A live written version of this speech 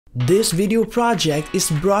This video project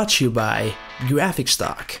is brought to you by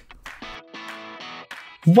Graphicstock.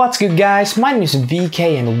 What's good guys, my name is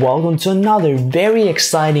VK and welcome to another very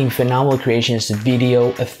exciting Phenomenal Creations video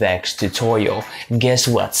effects tutorial. Guess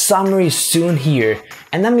what, summer is soon here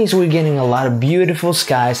and that means we're getting a lot of beautiful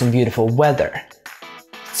skies and beautiful weather.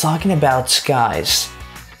 Talking about skies,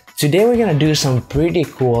 today we're gonna do some pretty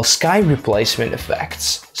cool sky replacement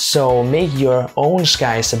effects. So make your own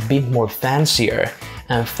skies a bit more fancier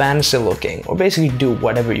and fancy looking, or basically do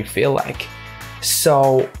whatever you feel like.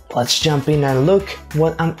 So let's jump in and look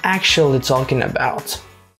what I'm actually talking about.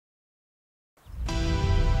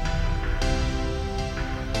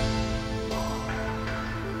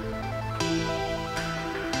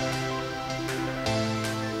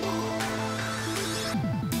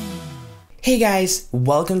 Hey guys,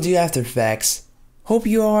 welcome to After Effects. Hope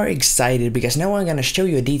you are excited because now I'm gonna show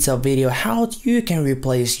you a detailed video how you can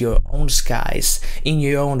replace your own skies in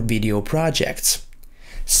your own video projects.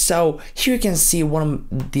 So here you can see one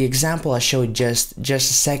of the example I showed just a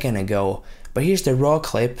second ago, but here's the raw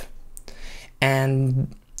clip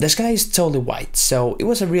and the sky is totally white. So it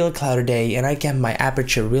was a really cloudy day and I kept my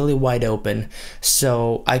aperture really wide open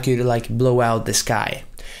so I could like blow out the sky.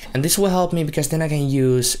 And this will help me because then I can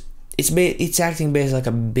use it's acting basically like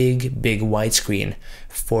a big widescreen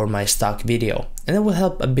for my stock video, and it will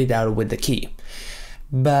help a bit out with the key.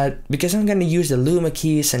 But because I'm gonna use the luma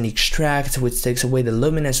keys and extract, which takes away the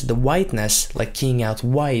luminance of the whiteness, like keying out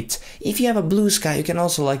white, if you have a blue sky you can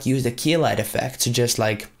also like use the key light effect to just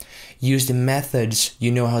like use the methods you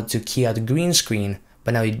know how to key out green screen,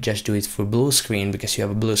 but now you just do it for blue screen because you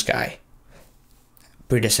have a blue sky.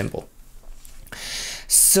 Pretty simple.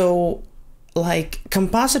 So like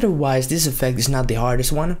compositor wise, this effect is not the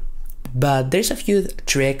hardest one, but there's a few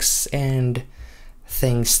tricks and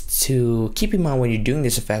things to keep in mind when you're doing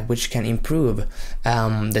this effect which can improve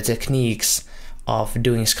the techniques of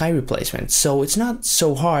doing sky replacement. So it's not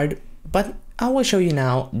so hard, but I will show you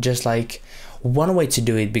now just like one way to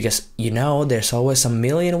do it, because you know there's always a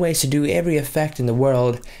million ways to do every effect in the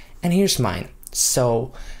world, and here's mine.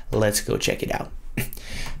 So let's go check it out.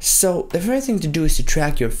 So the first thing to do is to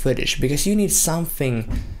track your footage, because you need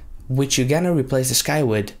something which you're gonna replace the sky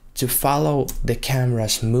with to follow the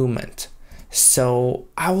camera's movement. So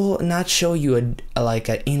I will not show you like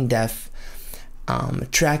an in-depth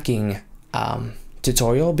tracking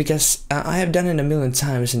tutorial, because I have done it a million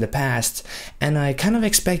times in the past and I kind of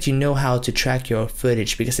expect you know how to track your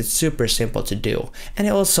footage because it's super simple to do, and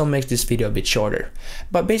it also makes this video a bit shorter.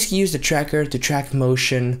 But basically use the tracker to track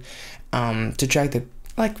motion, to track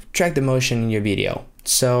the motion in your video,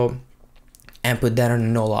 so, and put that on a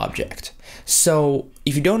null object. So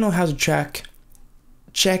if you don't know how to track,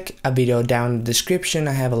 check a video down in the description.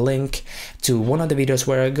 I have a link to one of the videos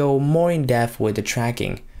where I go more in depth with the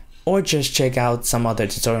tracking, or just check out some other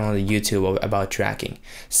tutorial on the YouTube about tracking.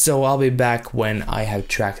 So I'll be back when I have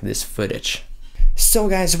tracked this footage. So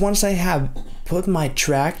guys, once I have put my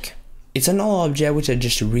track, it's a null object which I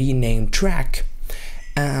just renamed track.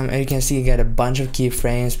 And you can see you get a bunch of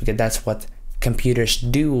keyframes because that's what computers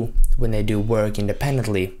do when they do work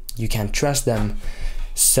independently. You can't trust them.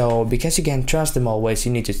 So because you can't trust them always,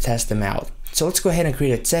 you need to test them out. So let's go ahead and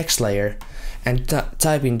create a text layer and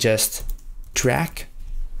type in just track.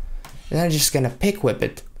 And I'm just gonna pick whip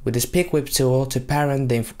it with this pick whip tool to parent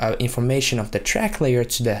the information of the track layer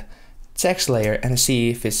to the text layer and see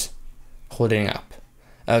if it's holding up.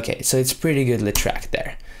 Okay, so it's pretty goodly tracked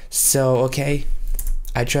there. So okay,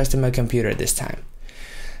 I trusted my computer this time.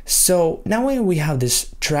 So now when we have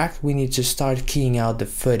this track, we need to start keying out the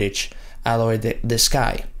footage or the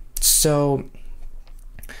sky. So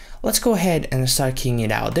let's go ahead and start keying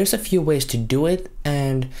it out. There's a few ways to do it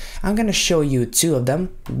and I'm gonna show you two of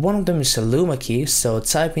them. One of them is a luma key, so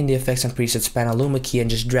type in the effects and presets panel luma key and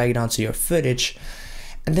just drag it onto your footage,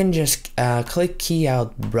 and then just click key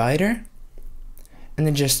out brighter and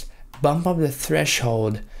then just bump up the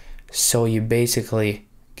threshold so you basically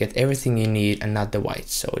get everything you need and not the white.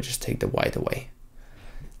 So just take the white away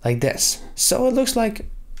like this. So it looks like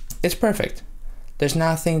it's perfect. There's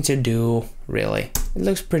nothing to do really. It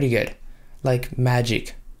looks pretty good, like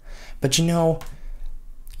magic. But you know,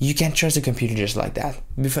 you can't trust the computer just like that,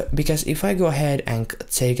 because if I go ahead and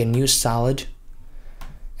take a new solid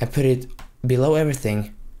and put it below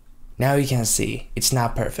everything, now you can see it's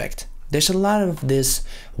not perfect. There's a lot of this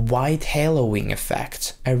white haloing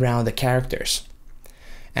effect around the characters,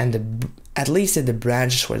 and at least at the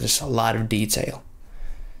branches where there's a lot of detail.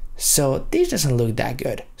 So this doesn't look that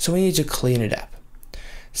good, so we need to clean it up.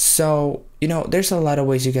 So you know, there's a lot of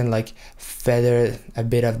ways you can like feather a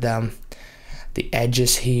bit of them. the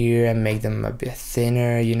edges here and make them a bit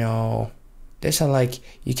thinner, you know. There's a like,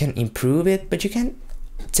 you can improve it, but you can't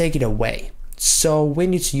take it away. So we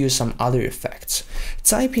need to use some other effects.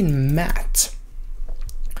 Type in matte.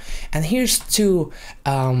 And here's two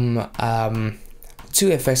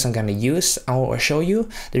effects I'm gonna use or show you.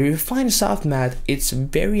 The Refine Soft Matte, it's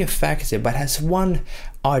very effective, but has one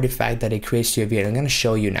artifact that it creates to your video. I'm gonna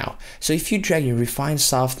show you now. So if you drag your Refine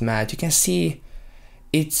Soft Matte, you can see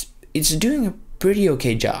it's doing a pretty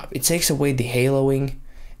okay job. It takes away the haloing,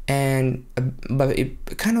 and but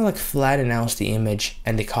it kind of like flattens out the image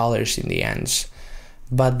and the colors in the ends.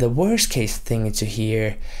 But the worst case thing to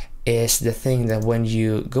here is the thing that when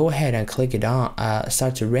you go ahead and click it on,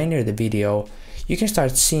 start to render the video, you can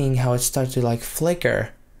start seeing how it starts to like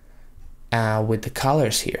flicker with the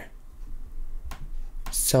colors here.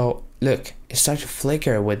 So look, it starts to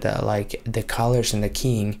flicker with the like the colors and the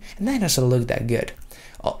keying, and that doesn't look that good.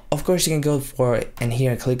 Of course, you can go for it and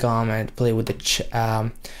here click on and play with the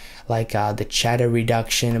the chatter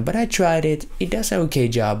reduction, but I tried it. It does an okay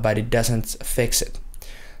job, but it doesn't fix it.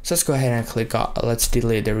 So let's go ahead and click on, let's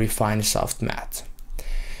delete the Refine Soft Matte.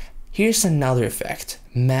 Here's another effect,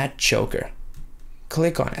 Matte Choker.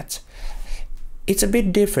 Click on it. It's a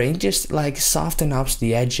bit different. It just like soften up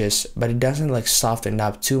the edges, but it doesn't like soften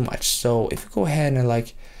up too much. So if you go ahead and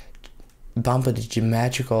like bump up the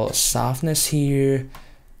geometrical softness here,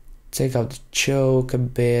 take out the choke a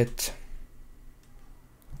bit,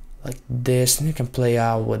 like this, and you can play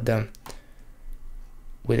out with the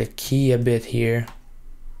key a bit here.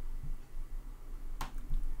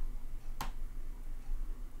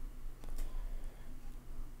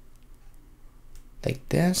 Like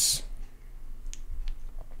this.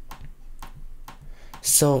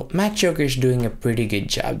 So Matte Choker is doing a pretty good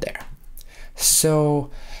job there.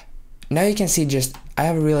 So now you can see just I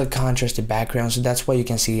have a really contrasted background, so that's why you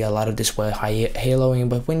can see a lot of this white haloing,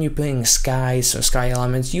 but when you're putting skies or sky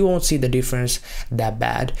elements, you won't see the difference that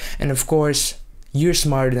bad. And of course, you're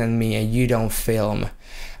smarter than me and you don't film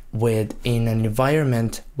in an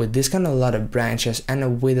environment with this kind of a lot of branches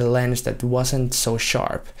and with a lens that wasn't so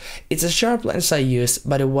sharp. It's a sharp lens I used,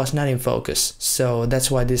 but it was not in focus, so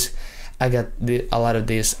that's why I got a lot of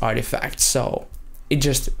these artifacts. So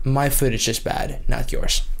my footage is bad, not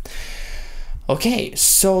yours. Okay,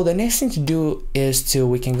 so the next thing to do is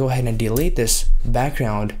we can go ahead and delete this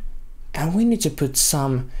background, and we need to put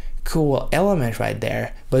some cool element right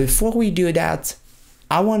there. But before we do that,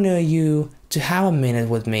 I want you to have a minute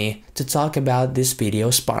with me to talk about this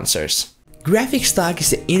video sponsors. Graphicstock is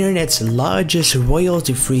the internet's largest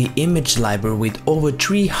royalty-free image library with over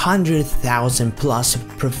 300,000 plus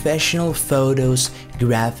professional photos,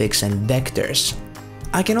 graphics, and vectors.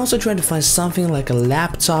 I can also try to find something like a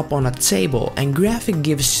laptop on a table, and Graphic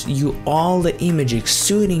gives you all the images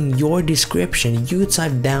suiting your description you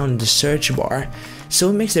type down in the search bar, so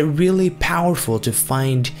it makes it really powerful to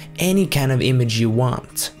find any kind of image you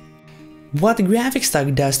want. What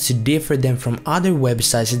Graphicstock does to differ them from other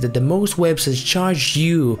websites is that the most websites charge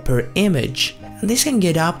you per image, and this can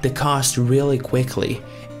get up the cost really quickly,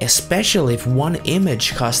 especially if one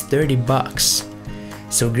image costs 30 bucks.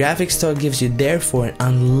 So Graphicstock gives you therefore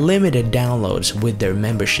unlimited downloads with their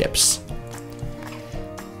memberships.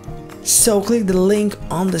 So click the link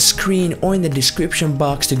on the screen or in the description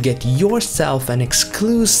box to get yourself an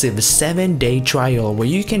exclusive 7-day trial where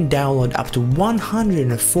you can download up to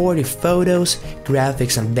 140 photos,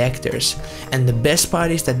 graphics, and vectors. And the best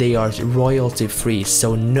part is that they are royalty free,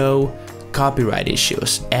 so no copyright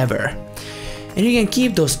issues ever. And you can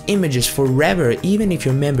keep those images forever even if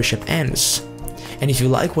your membership ends. And if you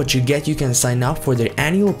like what you get, you can sign up for their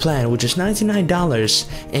annual plan, which is $99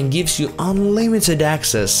 and gives you unlimited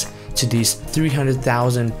access to these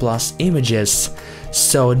 300,000 plus images.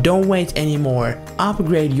 So don't wait anymore,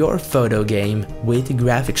 upgrade your photo game with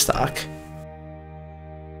Graphicstock.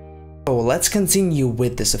 So let's continue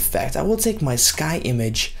with this effect. I will take my sky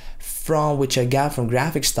image which I got from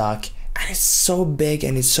Graphicstock, and it's so big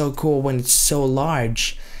and it's so cool when it's so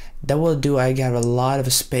large. That will do. I got a lot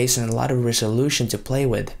of space and a lot of resolution to play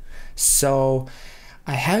with. So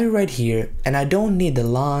I have it right here, and I don't need the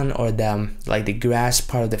lawn or the grass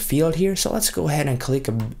part of the field here. So let's go ahead and click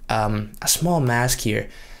a small mask here,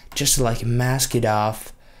 just to like mask it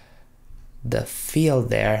off the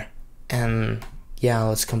field there. And yeah,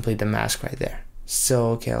 let's complete the mask right there.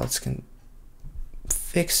 So okay, let's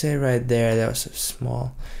fix it right there. That was a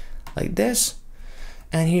small like this.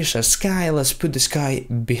 And here's a sky. Let's put the sky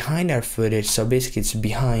behind our footage, so basically it's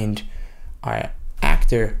behind our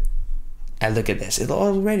actor. And look at this, it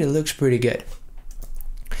already looks pretty good.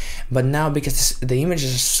 But now because the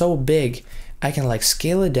images are so big, I can like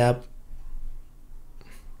scale it up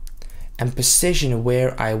and position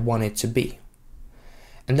where I want it to be.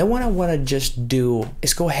 And then what I want to just do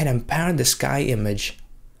is go ahead and parent the sky image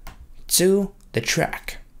to the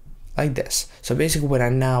track like this. So basically when I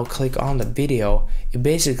now click on the video, it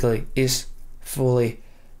basically is fully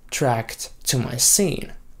tracked to my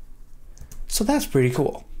scene. So that's pretty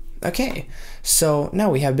cool. Okay, so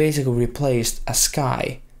now we have basically replaced a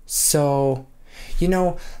sky. So, you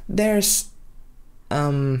know, there's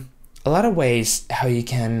a lot of ways how you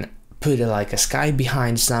can put like a sky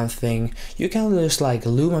behind something. You can use like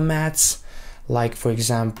luma mats. Like for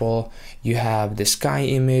example, you have the sky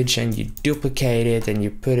image and you duplicate it and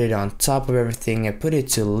you put it on top of everything and put it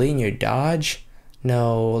to linear dodge,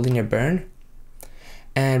 no linear burn.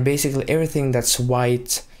 And basically everything that's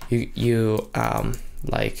white, you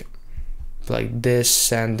like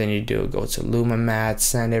this, and then you go to luma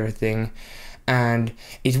mats and everything, and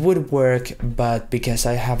it would work, but because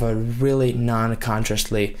I have a really non-contrast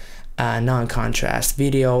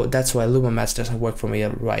video, that's why luma mats doesn't work for me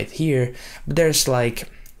right here. But there's like,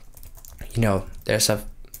 you know, there's a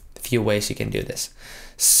few ways you can do this.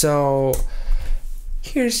 So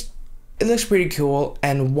it looks pretty cool,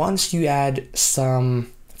 and once you add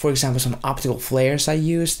some, for example, some optical flares I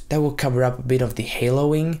used, that will cover up a bit of the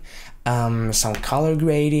haloing, some color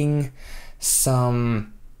grading,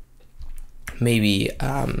 some maybe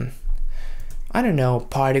I don't know,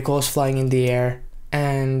 particles flying in the air,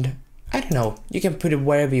 and I don't know, you can put it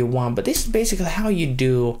wherever you want. But this is basically how you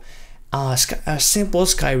do a simple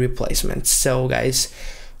sky replacement. So guys,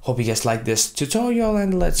 hope you guys like this tutorial,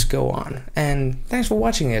 and let's go on. And thanks for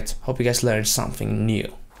watching it. Hope you guys learned something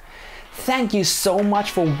new. Thank you so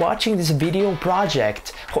much for watching this video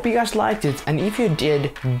project. Hope you guys liked it, and if you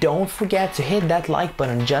did, don't forget to hit that like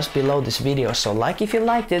button just below this video. So like if you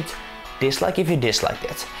liked it, dislike if you disliked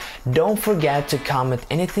it. Don't forget to comment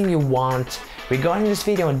anything you want regarding this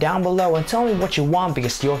video down below, and tell me what you want,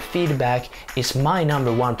 because your feedback is my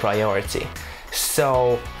 #1 priority.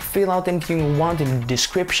 So fill out anything you want in the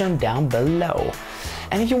description down below.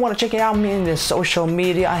 And if you want to check it out, me in the social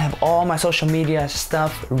media, I have all my social media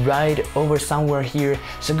stuff right over somewhere here.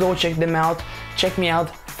 So go check them out, check me out,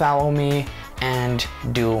 follow me, and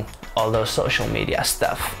do all those social media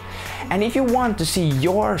stuff. And if you want to see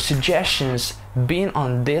your suggestions being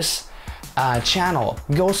on this channel,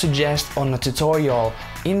 go suggest on a tutorial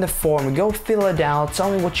in the form, go fill it out,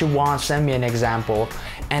 tell me what you want, send me an example,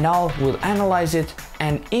 and will analyze it.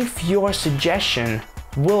 And if your suggestion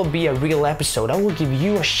will be a real episode, I will give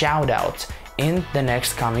you a shout out in the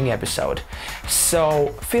next coming episode.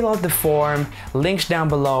 So fill out the form, links down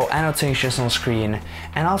below, annotations on screen,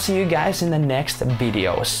 and I'll see you guys in the next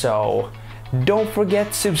video. So don't forget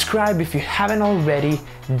to subscribe if you haven't already.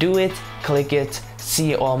 Do it, click it,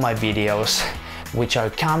 see all my videos, which are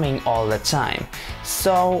coming all the time.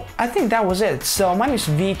 So I think that was it. So my name is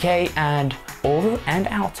VK, and over and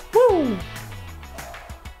out. Woo!